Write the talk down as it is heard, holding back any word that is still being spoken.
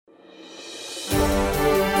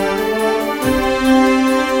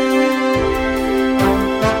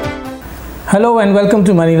Hello and welcome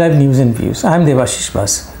to Money Live News and Views. I am Devashish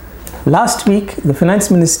Bas. Last week, the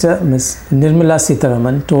Finance Minister, Ms. Nirmala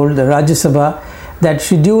Sitharaman, told the Rajya Sabha that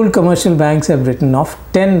scheduled commercial banks have written off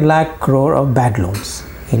 10 lakh crore of bad loans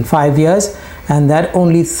in 5 years and that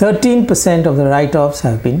only 13% of the write-offs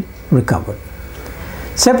have been recovered.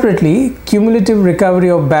 Separately, cumulative recovery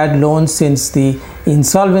of bad loans since the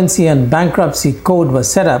Insolvency and Bankruptcy Code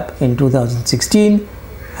was set up in 2016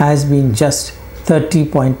 has been just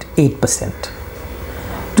 30.8%.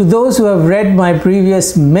 To those who have read my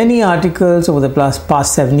previous many articles over the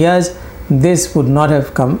past 7 years, this would not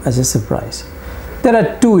have come as a surprise. There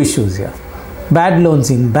are two issues here: bad loans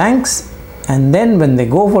in banks, and then when they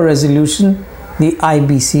go for resolution, the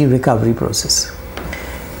IBC recovery process.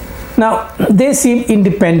 Now, they seem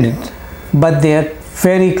independent, but they are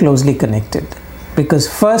very closely connected because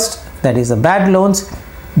first, that is the bad loans,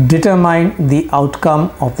 determine the outcome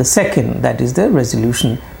of the second, that is the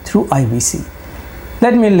resolution through IBC.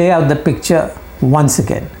 Let me lay out the picture once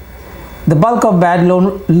again. The bulk of bad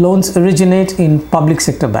loans originate in public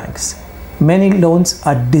sector banks. Many loans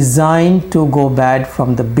are designed to go bad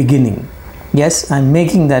from the beginning. Yes, I'm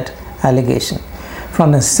making that allegation.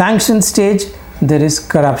 From the sanction stage, there is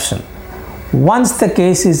corruption. Once the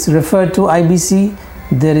case is referred to IBC,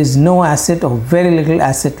 there is no asset or very little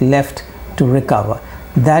asset left to recover.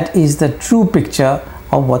 That is the true picture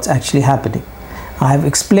of what's actually happening. I have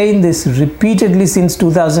explained this repeatedly since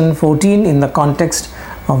 2014 in the context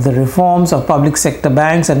of the reforms of public sector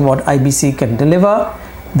banks and what IBC can deliver.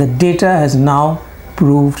 The data has now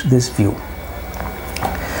proved this view.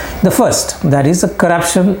 The first, that is the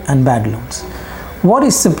corruption and bad loans. What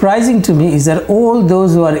is surprising to me is that all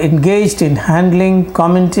those who are engaged in handling,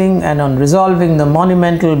 commenting, and on resolving the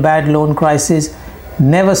monumental bad loan crisis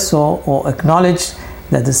never saw or acknowledged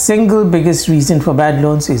that the single biggest reason for bad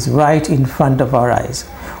loans is right in front of our eyes,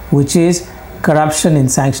 which is corruption in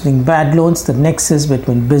sanctioning bad loans, the nexus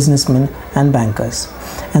between businessmen and bankers.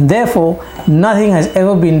 And therefore, nothing has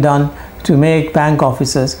ever been done to make bank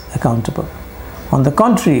officers accountable. On the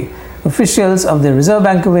contrary, officials of the Reserve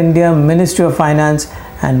Bank of India, Ministry of Finance,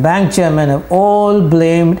 and bank chairmen have all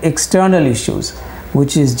blamed external issues,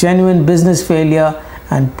 which is genuine business failure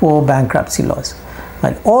and poor bankruptcy laws.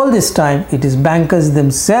 And all this time, it is bankers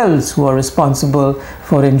themselves who are responsible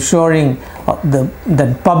for ensuring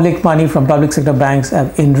that public money from public sector banks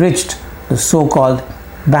have enriched the so-called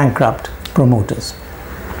bankrupt promoters.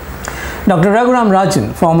 Dr. Raghuram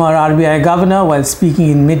Rajan, former RBI governor, while speaking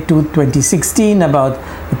in mid-2016 about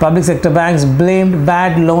the public sector banks, blamed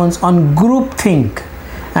bad loans on groupthink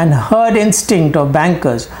and herd instinct of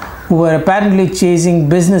bankers who were apparently chasing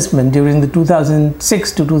businessmen during the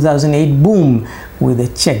 2006 to 2008 boom with their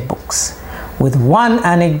checkbooks. With one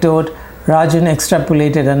anecdote, Rajan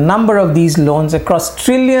extrapolated a number of these loans across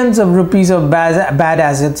trillions of rupees of bad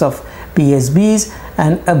assets of PSBs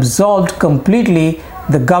and absolved completely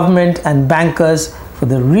the government and bankers for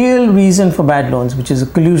the real reason for bad loans, which is a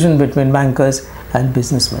collusion between bankers and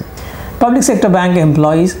businessmen. Public sector bank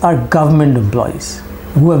employees are government employees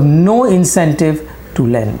who have no incentive to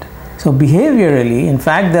lend. So behaviorally, in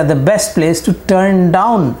fact, they are the best place to turn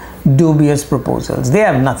down dubious proposals. They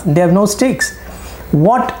have nothing. They have no stakes.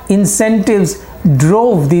 What incentives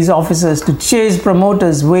drove these officers to chase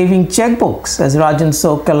promoters waving checkbooks, as Rajan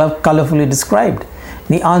so colorfully described?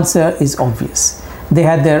 The answer is obvious. They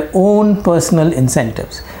had their own personal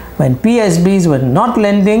incentives. When PSBs were not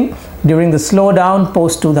lending during the slowdown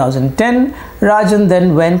post-2010, Rajan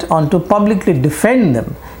then went on to publicly defend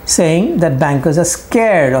them, saying that bankers are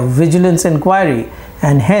scared of vigilance inquiry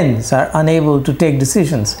and hence are unable to take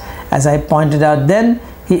decisions. As I pointed out then,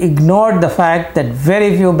 he ignored the fact that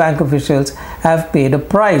very few bank officials have paid a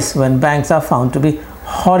price when banks are found to be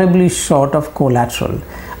horribly short of collateral,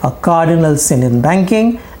 a cardinal sin in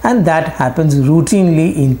banking, and that happens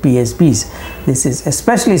routinely in PSBs. This is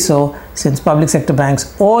especially so since public sector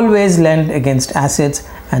banks always lend against assets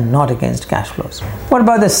and not against cash flows. What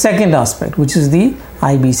about the second aspect, which is the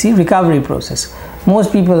IBC recovery process?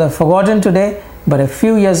 Most people have forgotten today, but a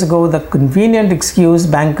few years ago, the convenient excuse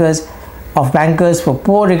of bankers for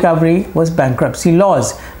poor recovery was bankruptcy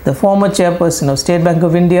laws. The former chairperson of State Bank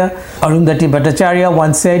of India, Arundhati Bhattacharya,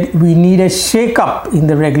 once said, "We need a shake-up in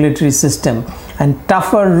the regulatory system and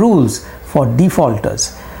tougher rules for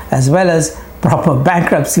defaulters, as well as proper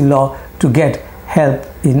bankruptcy law to get help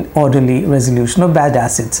in orderly resolution of bad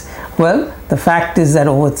assets." Well, the fact is that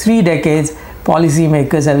over 3 decades,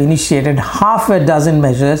 policymakers have initiated half a dozen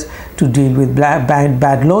measures to deal with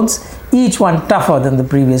bad loans, each one tougher than the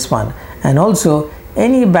previous one, and also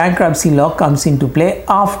any bankruptcy law comes into play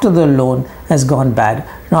after the loan has gone bad,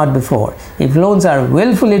 not before. If loans are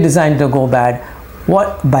willfully designed to go bad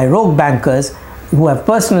by rogue bankers who have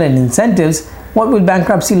personal incentives, what will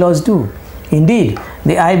bankruptcy laws do? Indeed,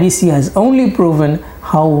 the IBC has only proven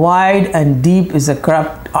how wide and deep are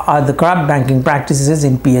the corrupt banking practices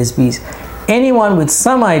in PSBs. Anyone with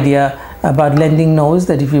some idea about lending knows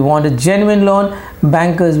that if you want a genuine loan,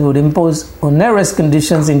 bankers would impose onerous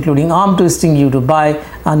conditions, including arm twisting you to buy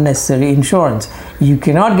unnecessary insurance. You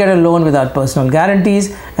cannot get a loan without personal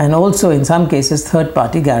guarantees and also in some cases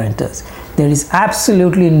third-party guarantors. There is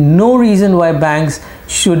absolutely no reason why banks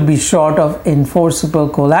should be short of enforceable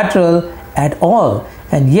collateral at all,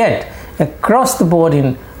 and yet across the board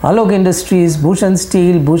in Alok Industries, Bhushan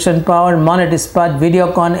Steel, Bhushan Power, Monet Ispat,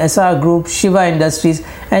 Videocon, SR Group, Shiva Industries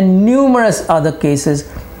and numerous other cases,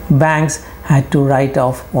 banks had to write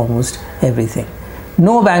off almost everything.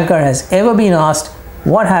 No banker has ever been asked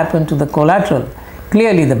what happened to the collateral.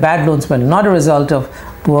 Clearly the bad loans were not a result of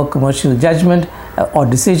poor commercial judgment or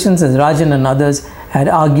decisions, as Rajan and others had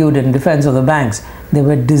argued in defense of the banks. They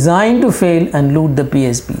were designed to fail and loot the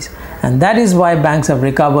PSBs, and that is why banks have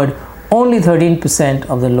recovered only 13%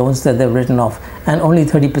 of the loans that they've written off and only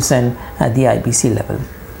 30% at the IBC level.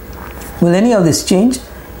 Will any of this change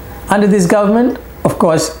under this government? Of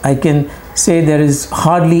course, I can say there is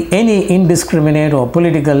hardly any indiscriminate or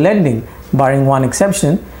political lending, barring one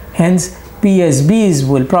exception. Hence, PSBs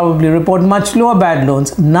will probably report much lower bad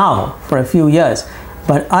loans now for a few years.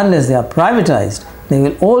 But unless they are privatized, there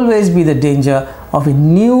will always be the danger of a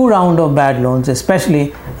new round of bad loans,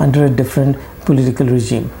 especially under a different political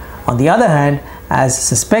regime. On the other hand, as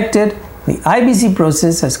suspected, the IBC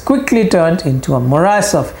process has quickly turned into a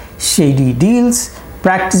morass of shady deals,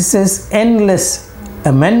 practices, endless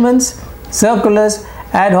amendments, circulars,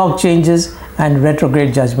 ad hoc changes, and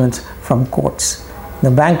retrograde judgments from courts.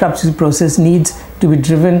 The bankruptcy process needs to be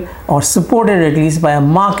driven or supported at least by a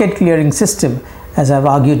market clearing system, as I've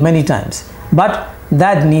argued many times. But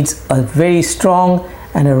that needs a very strong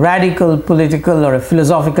and a radical political or a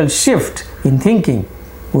philosophical shift in thinking,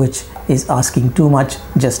 which is asking too much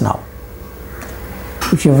just now.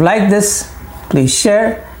 If you've liked this, please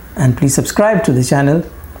share and please subscribe to the channel.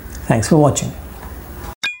 Thanks for watching.